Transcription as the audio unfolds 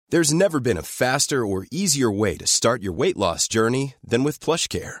There's never been a faster or easier way to start your weight loss journey than with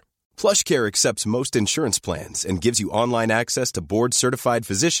PlushCare. PlushCare accepts most insurance plans and gives you online access to board-certified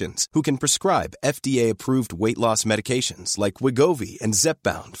physicians who can prescribe FDA-approved weight loss medications like Wegovy and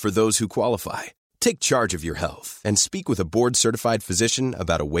Zepbound for those who qualify. Take charge of your health and speak with a board-certified physician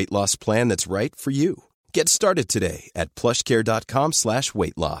about a weight loss plan that's right for you. Get started today at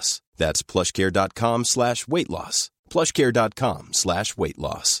plushcare.com/weight loss. That's plushcare.com/weight loss. plushcare.com/weight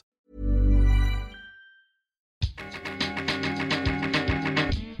loss.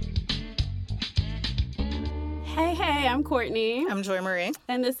 Hey, I'm Courtney. I'm Joy Marie.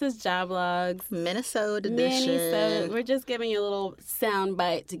 And this is Joblogs. Minnesota edition. We're just giving you a little sound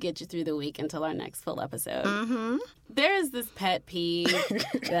bite to get you through the week until our next full episode. Mm-hmm. There is this pet peeve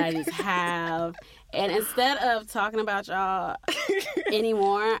that I just have. And instead of talking about y'all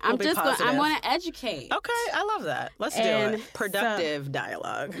anymore, I'm going to educate. Okay, I love that. Let's do it. Productive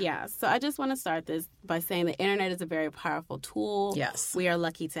dialogue. Yeah, so I just want to start this by saying the internet is a very powerful tool. Yes. We are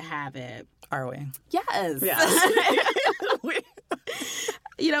lucky to have it. Are we? Yes.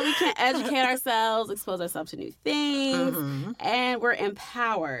 You know, we can educate ourselves, expose ourselves to new things, and we're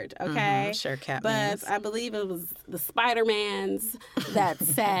empowered, okay? Sure, Cat. But I believe it was the Spider-Mans that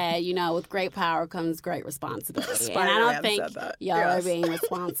said, you know, with great power comes great responsibility. And I don't think y'all are being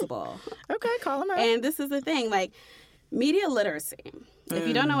responsible. Okay, call them out. And this is the thing, like, media literacy. If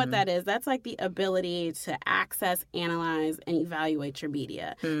you don't know what that is, that's like the ability to access, analyze, and evaluate your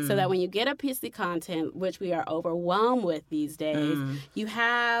media. So that when you get a piece of content, which we are overwhelmed with these days, you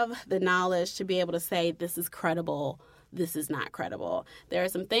have the knowledge to be able to say, this is credible, this is not credible. There are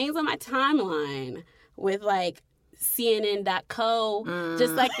some things on my timeline with like CNN.co,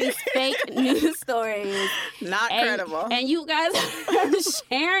 just like these fake news stories. Not credible. And you guys are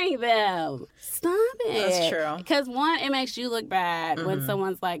sharing them. Stop it. That's true. Because one, it makes you look bad when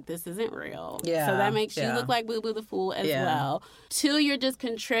someone's like, this isn't real. Yeah. So that makes you look like Boo Boo the Fool as well. Two, you're just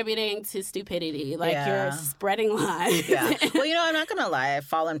contributing to stupidity. Like you're spreading lies. Yeah. Well, you know, I'm not going to lie. I've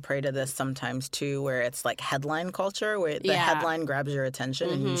fallen prey to this sometimes too, where it's like headline culture, where the headline grabs your attention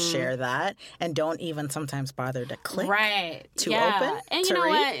and you share that and don't even sometimes bother to click. Right. To open. And you know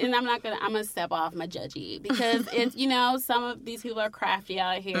what? And I'm gonna step off my judgy because it's, you know, some of these people are crafty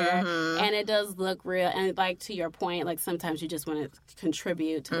out here and it does look real. And like to your point, like sometimes you just want to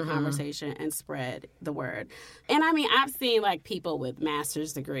contribute to the conversation and spread the word. And I mean, I've seen like people with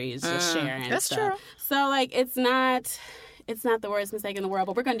master's degrees just sharing That's stuff. true. So like it's not the worst mistake in the world,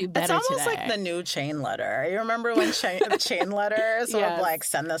 but we're going to do better today. It's almost like the new chain letter. You remember when chain letters would like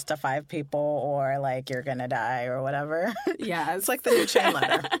send this to 5 people or like you're going to die or whatever? Yeah. It's like the new chain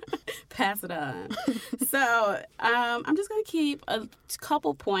letter. Pass it on. So I'm just going to keep a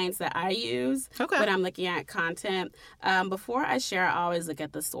couple points that I use when I'm looking at content. Before I share, I always look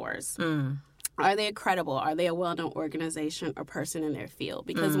at the source. Are they credible? Are they a well-known organization or person in their field?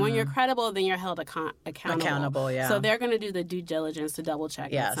 Because when you're credible, then you're held accountable. Accountable, yeah. So they're going to do the due diligence to double-check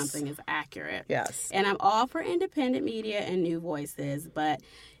that something is accurate. Yes. And I'm all for independent media and new voices, but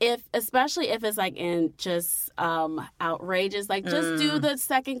especially if it's like in just outrageous, like just do the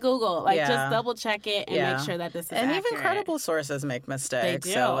second Google. Like just double-check it and make sure that this is accurate. And even credible sources make mistakes.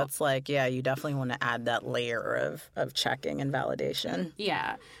 They do. So it's like, you definitely want to add that layer of checking and validation.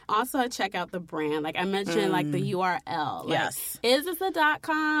 Yeah. Also, check out the brand. Like I mentioned, like the URL. Like, is this a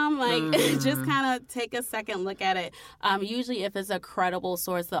 .com? Like, just kind of take a second look at it. Usually, if it's a credible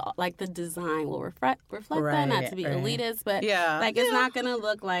source, the design will reflect that. Not to be elitist, but like it's not going to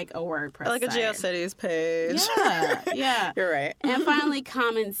look like a WordPress like a site. GeoCities page. Yeah. You're right. And finally,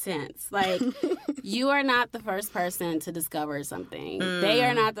 common sense. Like, you are not the first person to discover something. They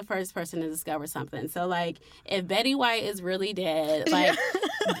are not the first person to discover something. So, like, if Betty White is really dead, like,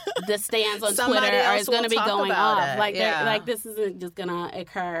 the stands on Twitter is going to be going off. Like, like this isn't just going to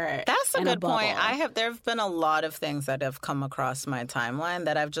occur. That's a good point. There have been a lot of things that have come across my timeline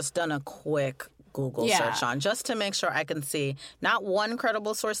that I've just done a quick Google search on just to make sure I can see not one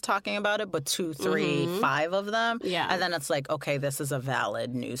credible source talking about it, but 2, 3, 5 of them. Yeah. And then it's like, okay, this is a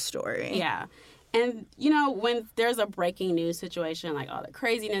valid news story. Yeah. And, you know, when there's a breaking news situation, like all the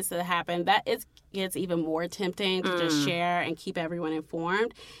craziness that happened, gets even more tempting to just share and keep everyone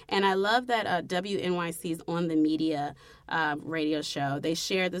informed. And I love that WNYC's On the Media radio show, they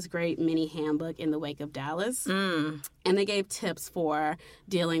shared this great mini handbook in the wake of Dallas. And they gave tips for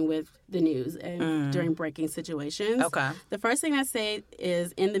dealing with the news and during breaking situations. Okay. The first thing I say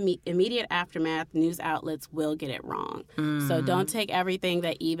is in the immediate aftermath, news outlets will get it wrong. So don't take everything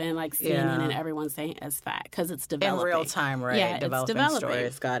that even like CNN and everyone's saying as fact because it's developing. In real time, right? Yeah, it's developing.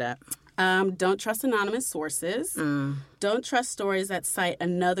 Stories. Got it. Don't trust anonymous sources. Don't trust stories that cite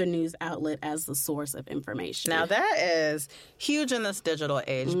another news outlet as the source of information. Now, that is huge in this digital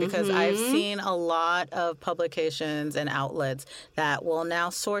age because I've seen a lot of publications and outlets that will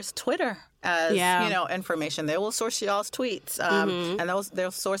now source Twitter as, information. They will source y'all's tweets, and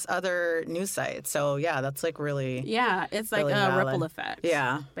they'll source other news sites. So, that's like really it's like really a valid. ripple effect.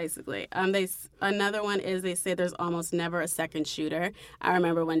 Yeah. Basically. Another one is they say there's almost never a second shooter. I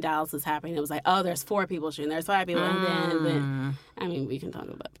remember when Dallas was happening, it was like, oh, there's 4 people shooting, there's 5 people, and then I mean, we can talk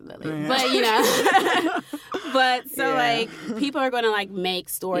about that later. But, but so, like, people are going to, like, make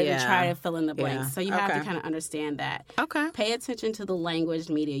stories and try to fill in the blanks. So you have to kind of understand that. Okay. Pay attention to the language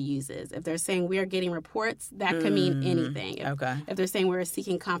media uses. If they're saying we are getting reports, that could mean anything. If they're saying we're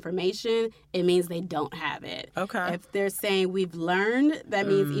seeking confirmation, it means they don't have it. Okay. If they're saying we've learned, that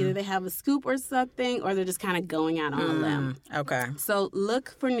means either they have a scoop or something, or they're just kind of going out on a limb. Okay. So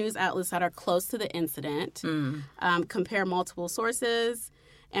look for news outlets that are close to the incident. Compare multiple sources.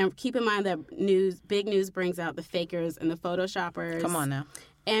 And keep in mind that big news brings out the fakers and the photoshoppers. Come on now.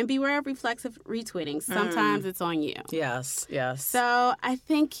 And beware of reflexive retweeting. Sometimes it's on you. Yes. So I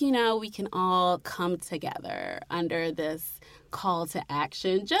think, we can all come together under this call to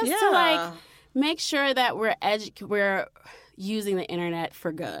action just to, like, make sure that we're using the internet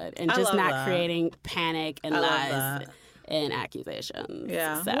for good and just not creating panic and lies and accusations.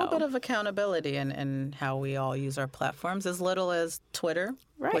 Yeah, so. A little bit of accountability in how we all use our platforms, as little as Twitter.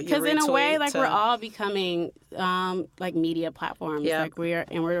 Right, because in a way, like, we're all becoming like media platforms. Yeah. Like we're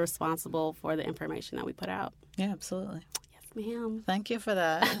responsible for the information that we put out. Yeah, absolutely. Yes, ma'am. Thank you for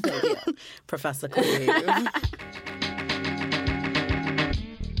that, Professor Cleve.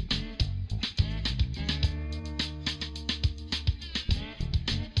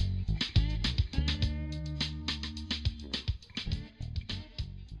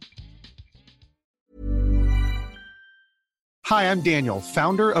 Hi, I'm Daniel,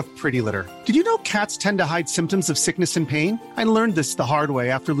 founder of Pretty Litter. Did you know cats tend to hide symptoms of sickness and pain? I learned this the hard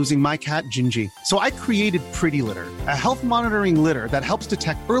way after losing my cat, Gingy. So I created Pretty Litter, a health monitoring litter that helps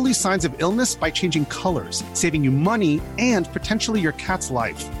detect early signs of illness by changing colors, saving you money and potentially your cat's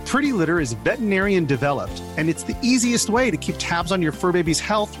life. Pretty Litter is veterinarian developed, and it's the easiest way to keep tabs on your fur baby's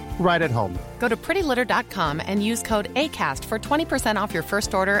health right at home. Go to prettylitter.com and use code ACAST for 20% off your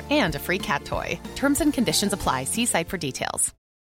first order and a free cat toy. Terms and conditions apply. See site for details.